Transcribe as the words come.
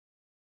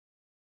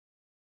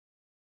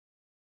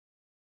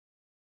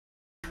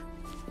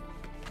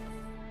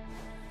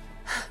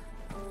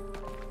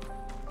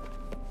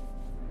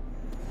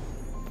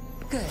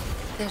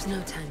There's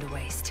no time to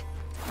waste.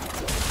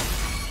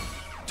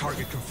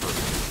 Target confirmed.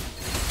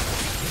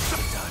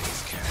 Die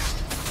is cast.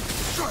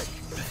 Strike!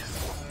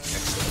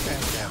 Excellent.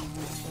 Man down.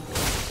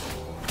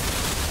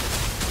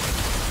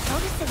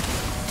 Noticing.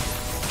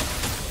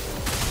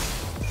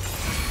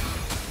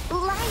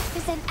 Life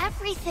is in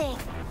everything.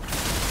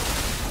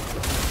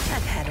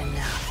 I've had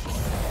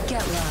enough.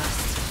 Get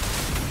lost.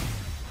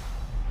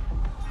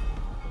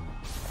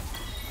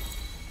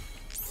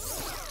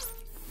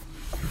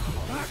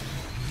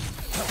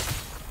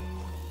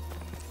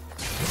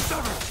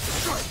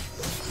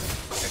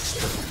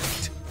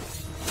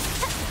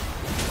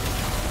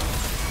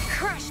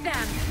 Crush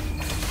them!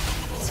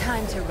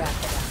 Time to wrap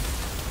it up.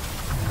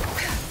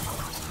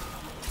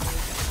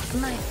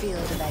 My field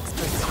of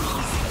expertise.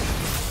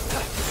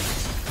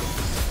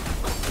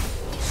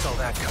 Saw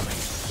that coming.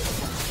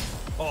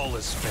 All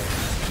is fair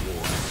in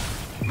war.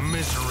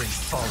 Misery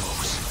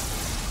follows.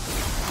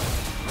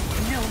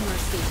 No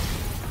mercy.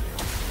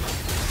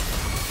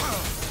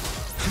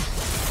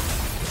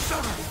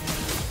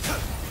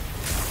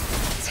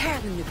 Tear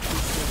them to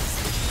pieces.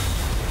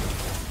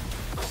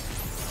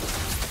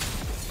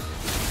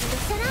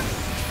 Listen up.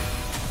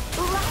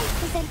 Life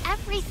is in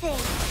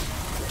everything.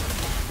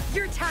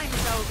 Your time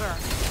is over.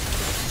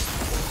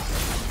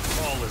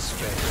 All is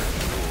fair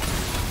in war.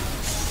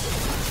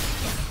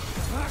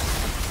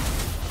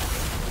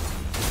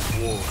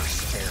 War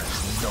spares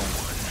no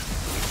one.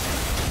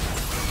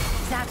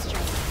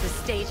 Zapstring, the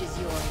stage is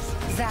yours.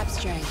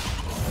 Zapstring,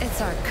 it's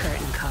our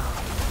curtain call.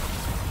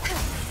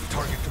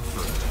 Target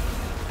confirmed.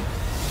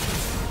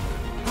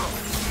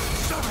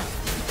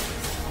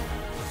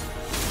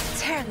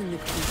 Tear them to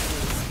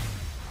pieces.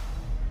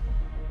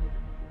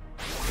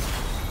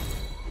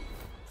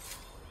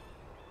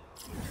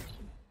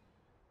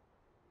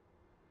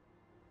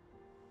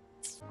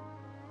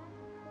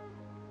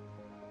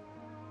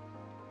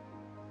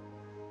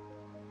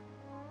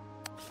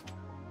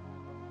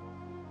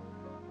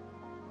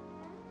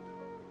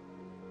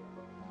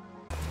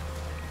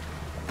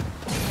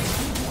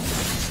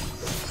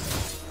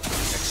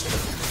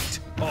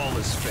 All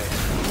is fair.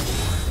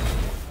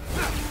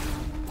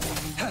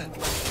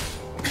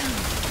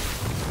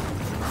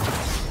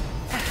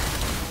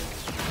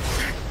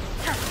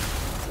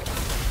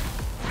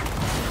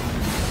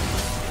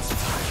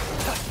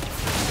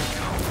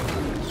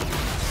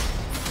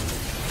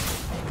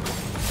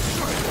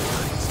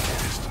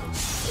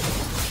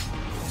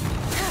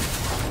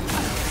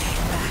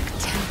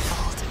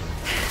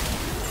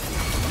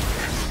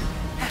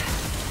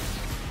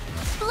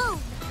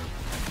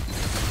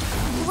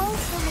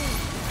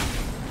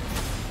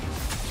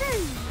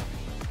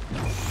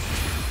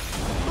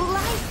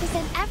 Life is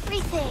in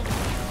everything.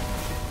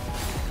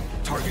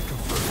 Target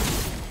confirmed.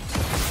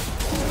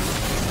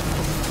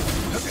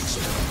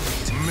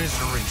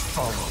 Misery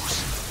follows.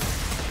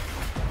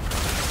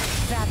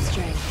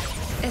 Zapstring,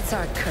 it's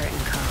our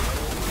curtain call.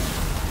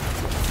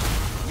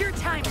 Your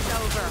time is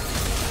over.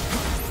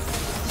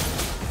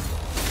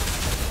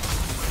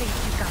 Think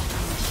you got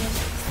permission?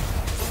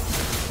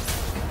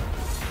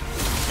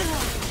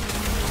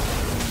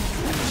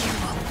 You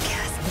won't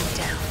cast me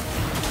down.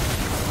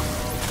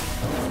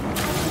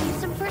 Need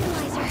some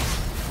fertilizer.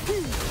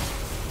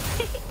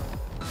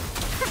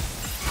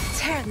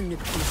 Tear them to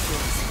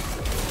pieces.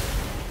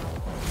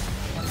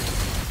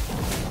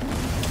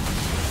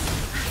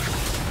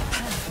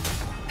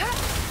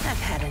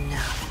 I've had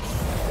enough.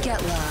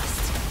 Get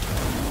lost.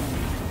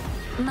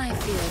 My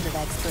field of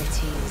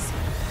expertise.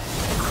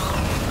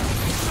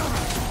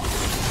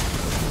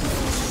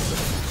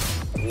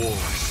 War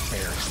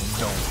spares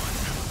no one.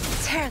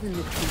 Tear them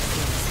to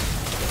pieces.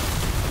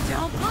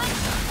 Don't punch!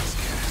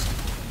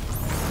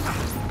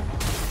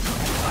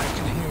 I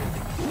can hear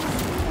them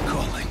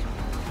calling.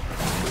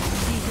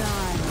 Be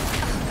gone.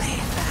 I'll pay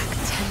it back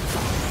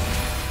tenfold.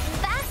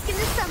 Bask in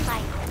the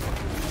sunlight.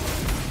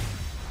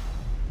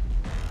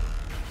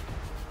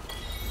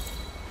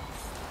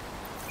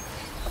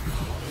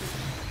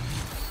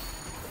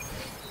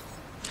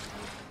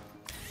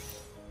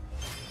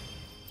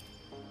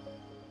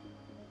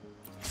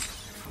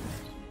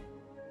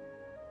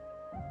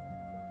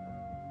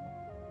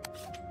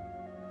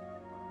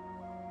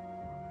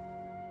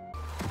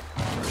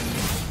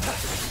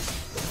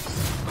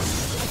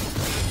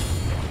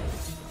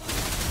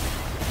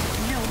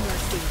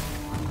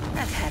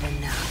 I've had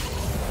enough.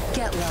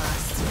 Get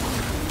lost.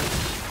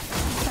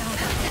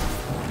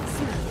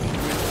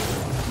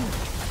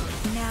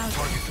 Now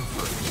Target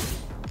confirmed.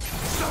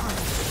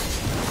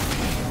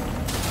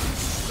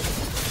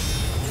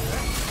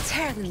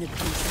 tear them to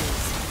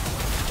pieces.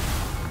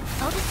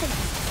 Noticing.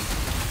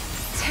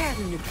 Tear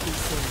them to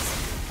pieces.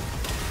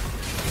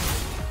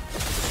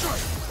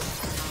 Strike!